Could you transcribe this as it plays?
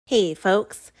Hey,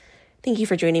 folks. Thank you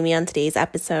for joining me on today's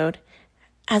episode.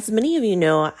 As many of you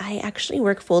know, I actually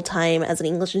work full-time as an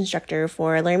English instructor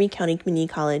for Laramie County Community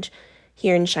College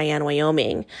here in Cheyenne,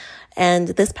 Wyoming. And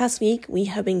this past week, we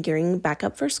have been gearing back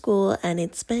up for school, and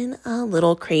it's been a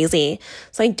little crazy.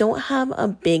 So I don't have a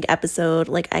big episode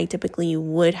like I typically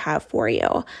would have for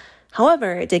you.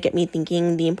 However, it did get me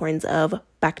thinking the importance of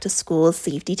back to school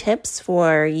safety tips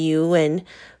for you and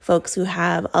folks who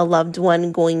have a loved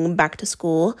one going back to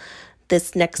school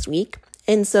this next week.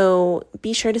 And so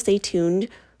be sure to stay tuned.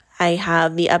 I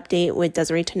have the update with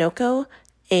Desiree Tinoco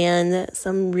and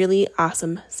some really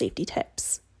awesome safety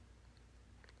tips.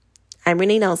 I'm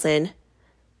Renee Nelson,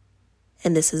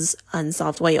 and this is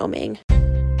Unsolved Wyoming.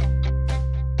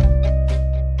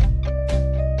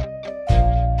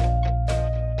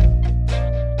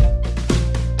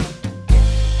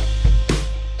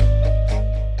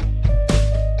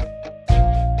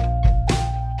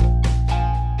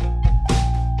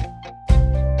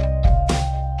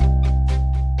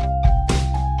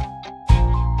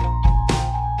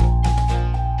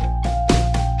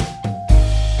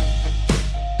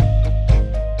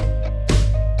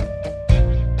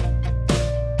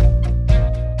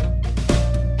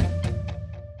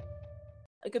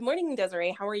 Good morning,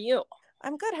 Desiree. How are you?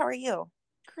 I'm good. How are you?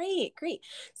 Great.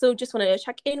 So just wanted to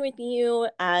check in with you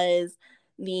as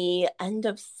the end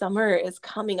of summer is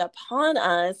coming upon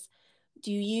us.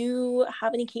 Do you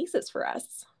have any cases for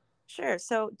us? Sure.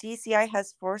 So DCI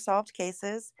has 4 solved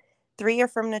cases. 3 are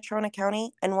from Natrona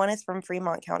County and 1 is from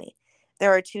Fremont County.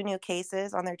 There are 2 new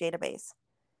cases on their database.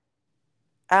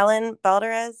 Alan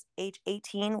Balderas, age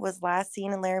 18, was last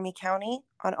seen in Laramie County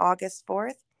on August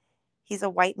 4th. He's a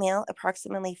white male,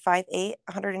 approximately 5'8",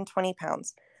 120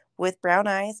 pounds, with brown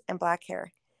eyes and black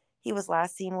hair. He was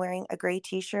last seen wearing a gray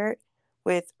t-shirt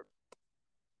with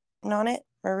on it,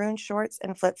 maroon shorts,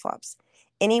 and flip-flops.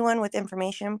 Anyone with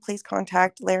information, please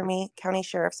contact Laramie County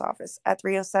Sheriff's Office at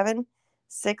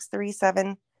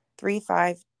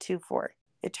 307-637-3524.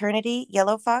 Eternity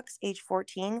Yellow Fox, age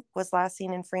 14, was last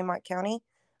seen in Fremont County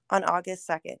on August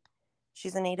 2nd.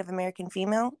 She's a Native American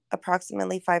female,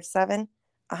 approximately 5'7",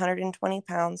 120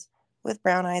 pounds, with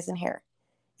brown eyes and hair.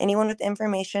 Anyone with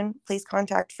information, please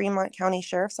contact Fremont County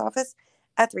Sheriff's Office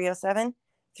at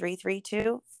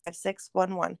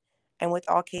 307-332-5611. And with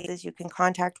all cases, you can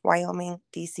contact Wyoming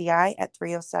DCI at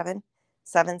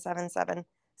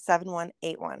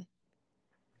 307-777-7181.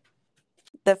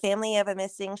 The family of a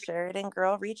missing Sheridan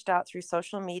girl reached out through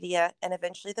social media, and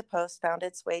eventually the post found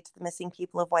its way to the Missing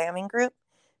People of Wyoming group.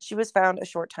 She was found a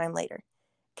short time later.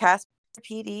 Casper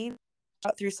PD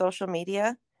out through social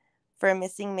media for a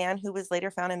missing man who was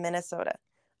later found in Minnesota.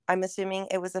 I'm assuming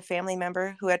it was a family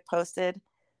member who had posted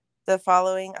the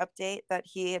following update that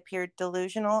he appeared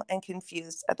delusional and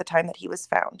confused at the time that he was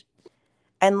found.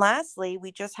 And lastly,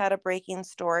 we just had a breaking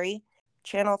story.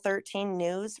 Channel 13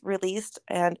 News released,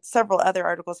 and several other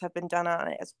articles have been done on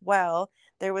it as well.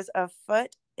 There was a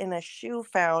foot in a shoe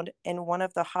found in one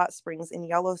of the hot springs in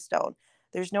Yellowstone.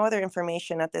 There's no other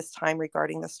information at this time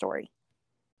regarding the story.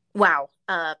 Wow,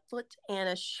 a foot and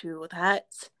a shoe. That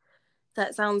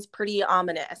sounds pretty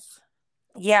ominous.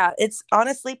 Yeah, it's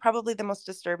honestly probably the most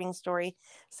disturbing story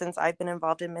since I've been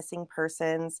involved in missing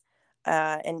persons,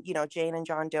 and Jane and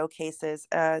John Doe cases.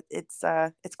 It's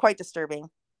quite disturbing.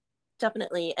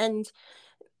 Definitely. And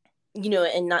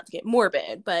and not to get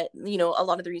morbid, but a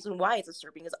lot of the reason why it's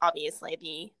disturbing is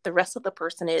obviously the rest of the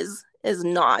person is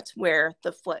not where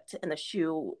the foot and the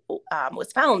shoe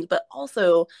was found, but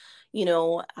also we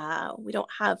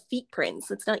don't have feet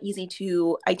prints. It's not easy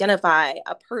to identify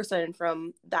a person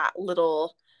from that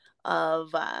little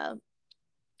of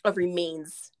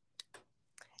remains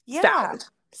found.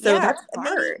 So that's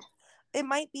hard. Maybe it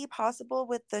might be possible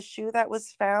with the shoe that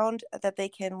was found that they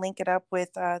can link it up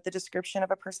with the description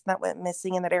of a person that went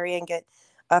missing in that area and get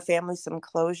a family some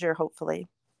closure, hopefully.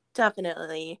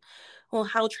 Definitely. Well,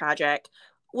 how tragic.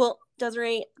 Well,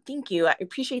 Desiree, thank you. I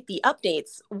appreciate the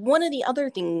updates. One of the other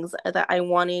things that I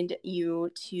wanted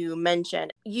you to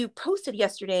mention, you posted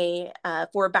yesterday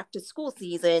for back to school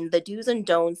season, the do's and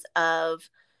don'ts of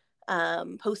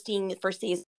posting first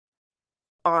days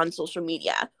on social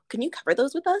media. Can you cover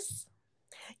those with us?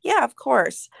 Yeah, of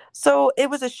course. So it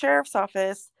was a sheriff's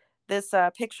office, this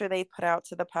picture they put out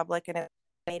to the public, and it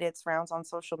made its rounds on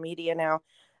social media now.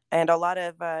 And a lot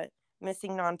of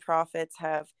missing nonprofits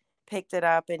have picked it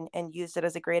up and used it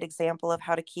as a great example of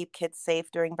how to keep kids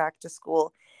safe during back to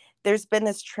school. There's been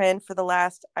this trend for the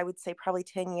last, I would say, probably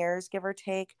 10 years, give or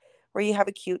take, where you have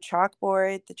a cute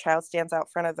chalkboard, the child stands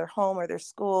out front of their home or their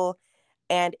school,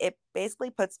 and it basically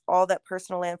puts all that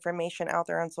personal information out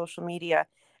there on social media.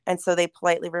 And so they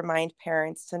politely remind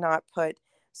parents to not put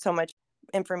so much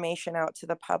information out to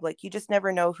the public. You just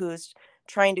never know who's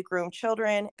trying to groom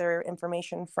children, their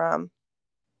information from.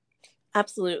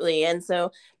 Absolutely. And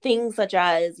so things such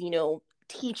as,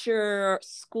 teacher,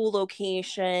 school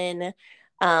location,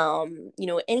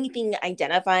 anything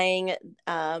identifying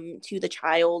to the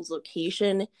child's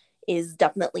location is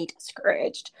definitely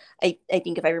discouraged. I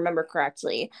think if I remember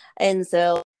correctly. And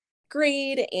so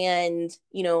grade and,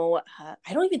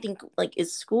 I don't even think like,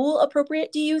 is school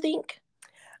appropriate, do you think?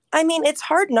 I mean, it's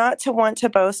hard not to want to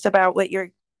boast about what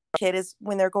your kid is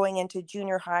when they're going into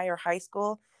junior high or high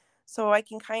school. So I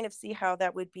can kind of see how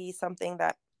that would be something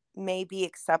that may be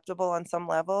acceptable on some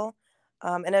level,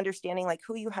 and understanding like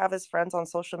who you have as friends on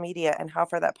social media and how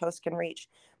far that post can reach.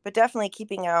 But definitely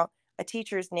keeping out a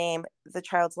teacher's name, the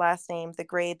child's last name, the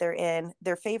grade they're in,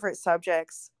 their favorite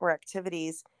subjects or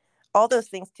activities, all those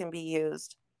things can be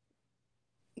used.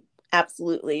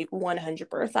 Absolutely,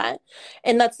 100%.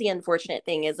 And that's the unfortunate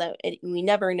thing is that we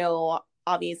never know,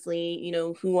 obviously,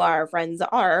 who our friends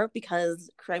are because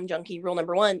crime junkie rule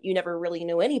number one, you never really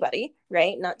know anybody,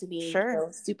 right? Not to be Sure.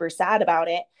 super sad about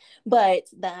it, but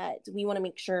that we want to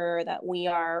make sure that we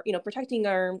are, protecting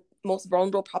our most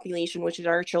vulnerable population, which is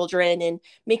our children, and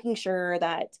making sure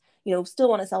that, still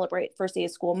want to celebrate first day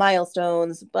of school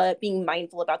milestones, but being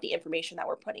mindful about the information that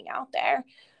we're putting out there.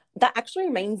 That actually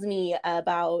reminds me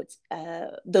about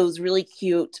those really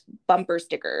cute bumper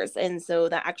stickers. And so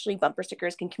that actually bumper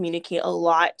stickers can communicate a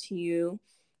lot to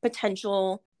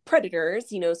potential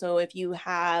predators, so if you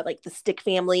have like the stick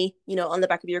family, on the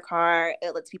back of your car,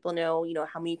 it lets people know,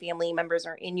 how many family members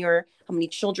are in how many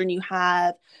children you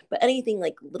have, but anything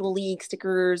like little league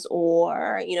stickers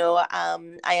or,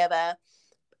 I have a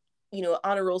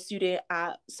honor roll student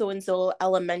at so and so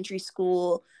elementary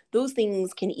school. Those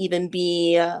things can even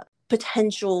be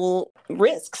potential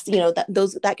risks.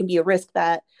 That can be a risk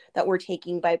that we're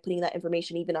taking by putting that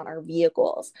information even on our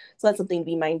vehicles. So that's something to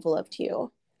be mindful of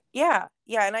too. Yeah,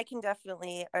 yeah, and I can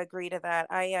definitely agree to that.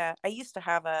 I used to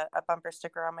have a bumper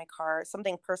sticker on my car,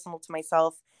 something personal to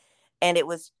myself, and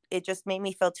it just made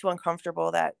me feel too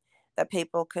uncomfortable that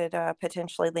people could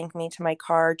potentially link me to my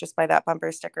car just by that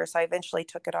bumper sticker. So I eventually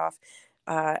took it off.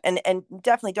 And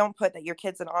definitely don't put that your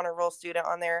kid's an honor roll student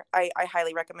on there. I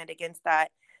highly recommend against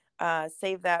that.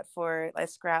 Save that for a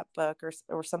scrapbook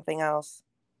or something else.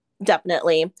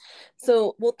 Definitely.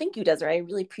 So, well, thank you, Desiree. I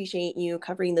really appreciate you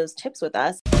covering those tips with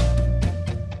us.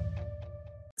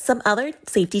 Some other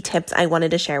safety tips I wanted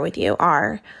to share with you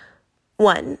are: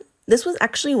 one, this was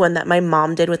actually one that my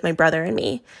mom did with my brother and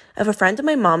me. If a friend of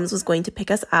my mom's was going to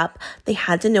pick us up, they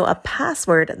had to know a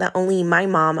password that only my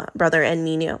mom, brother, and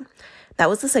me knew. That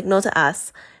was the signal to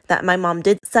us that my mom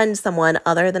did send someone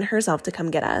other than herself to come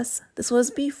get us. This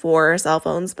was before cell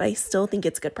phones, but I still think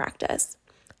it's good practice.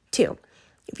 Two,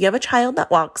 if you have a child that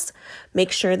walks,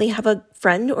 make sure they have a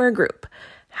friend or a group.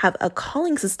 Have a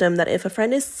calling system that if a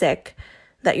friend is sick,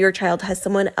 that your child has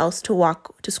someone else to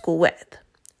walk to school with.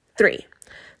 Three,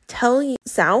 tell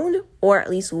sound or at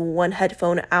least one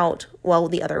headphone out while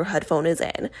the other headphone is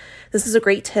in. This is a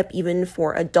great tip even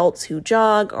for adults who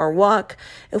jog or walk.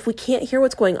 If we can't hear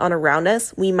what's going on around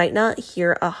us, we might not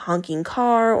hear a honking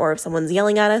car or if someone's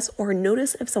yelling at us or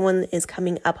notice if someone is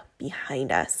coming up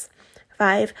behind us.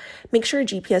 5, make sure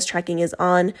GPS tracking is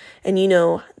on and you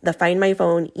know the Find My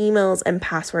Phone emails and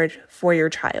password for your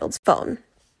child's phone.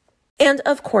 And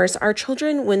of course, our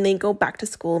children, when they go back to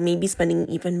school, may be spending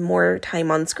even more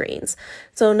time on screens.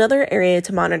 So another area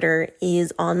to monitor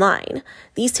is online.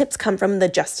 These tips come from the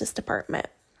Justice Department.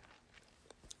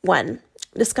 1,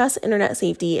 discuss internet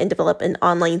safety and develop an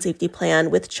online safety plan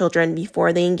with children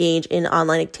before they engage in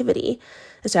online activity.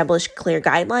 Establish clear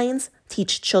guidelines,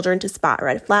 teach children to spot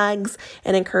red flags,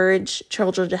 and encourage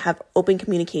children to have open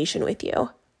communication with you.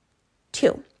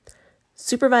 2,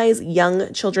 supervise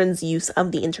young children's use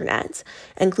of the internet,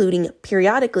 including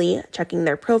periodically checking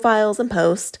their profiles and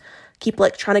posts. Keep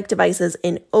electronic devices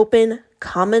in open,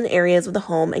 common areas of the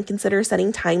home and consider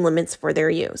setting time limits for their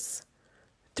use.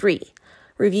 3,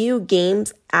 review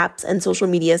games, apps, and social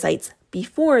media sites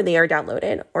before they are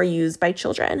downloaded or used by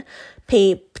children.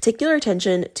 Pay particular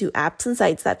attention to apps and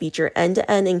sites that feature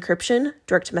end-to-end encryption,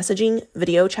 direct messaging,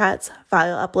 video chats,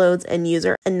 file uploads, and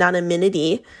user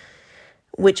anonymity,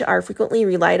 which are frequently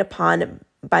relied upon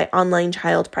by online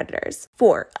child predators.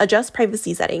 4, adjust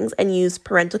privacy settings and use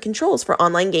parental controls for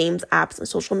online games, apps,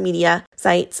 social media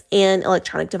sites, and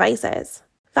electronic devices.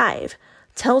 5,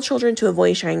 tell children to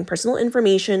avoid sharing personal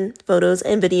information, photos,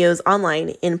 and videos online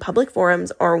in public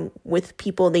forums or with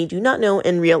people they do not know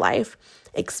in real life.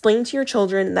 Explain to your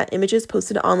children that images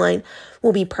posted online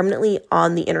will be permanently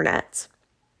on the internet.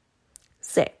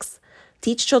 6,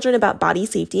 teach children about body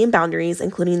safety and boundaries,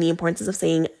 including the importance of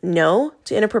saying no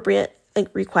to inappropriate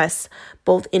requests,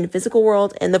 both in physical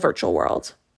world and the virtual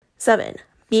world. 7,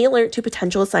 be alert to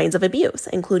potential signs of abuse,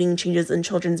 including changes in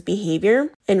children's behavior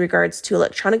in regards to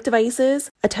electronic devices,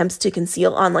 attempts to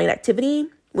conceal online activity,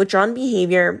 withdrawn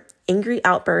behavior, angry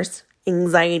outbursts,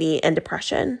 anxiety, and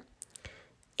depression.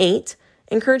 8,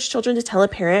 encourage children to tell a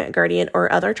parent, guardian,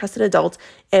 or other trusted adult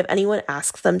if anyone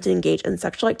asks them to engage in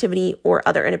sexual activity or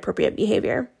other inappropriate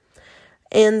behavior.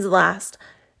 And last,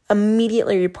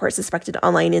 immediately report suspected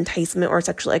online enticement or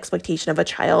sexual exploitation of a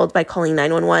child by calling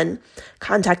 911,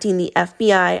 contacting the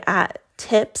FBI at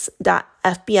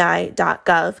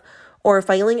tips.fbi.gov, or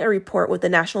filing a report with the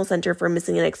National Center for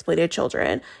Missing and Exploited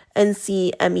Children,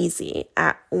 NCMEC,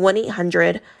 at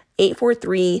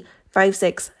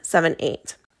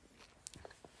 1-800-843-5678,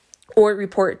 or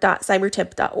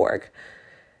report.cybertip.org.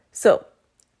 So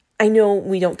I know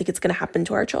we don't think it's going to happen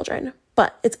to our children,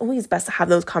 but it's always best to have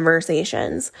those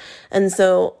conversations. And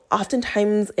so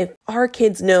oftentimes if our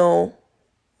kids know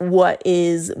what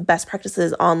is best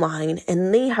practices online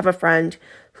and they have a friend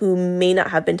who may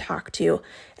not have been talked to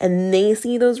and they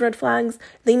see those red flags,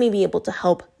 they may be able to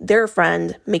help their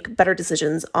friend make better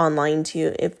decisions online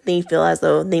too if they feel as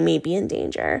though they may be in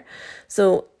danger.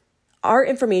 So our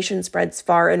information spreads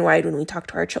far and wide when we talk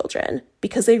to our children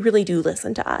because they really do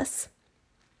listen to us.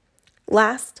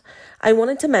 Last, I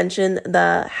wanted to mention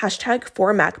the hashtag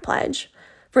 4MAC pledge.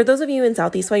 For those of you in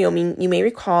Southeast Wyoming, you may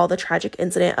recall the tragic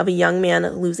incident of a young man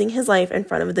losing his life in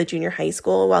front of the junior high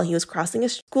school while he was crossing a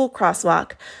school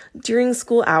crosswalk during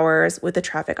school hours with a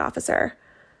traffic officer.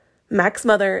 Mac's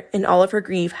mother, in all of her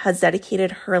grief, has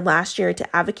dedicated her last year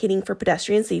to advocating for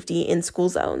pedestrian safety in school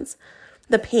zones.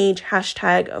 The page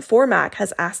hashtag 4MAC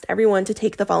has asked everyone to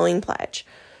take the following pledge: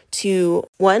 to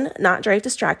 1, not drive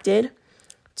distracted,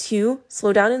 2,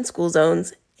 slow down in school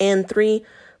zones, and 3,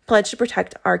 pledge to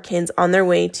protect our kids on their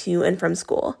way to and from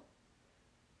school.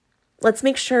 Let's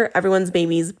make sure everyone's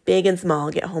babies, big and small,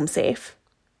 get home safe.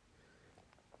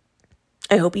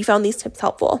 I hope you found these tips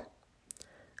helpful.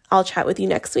 I'll chat with you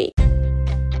next week.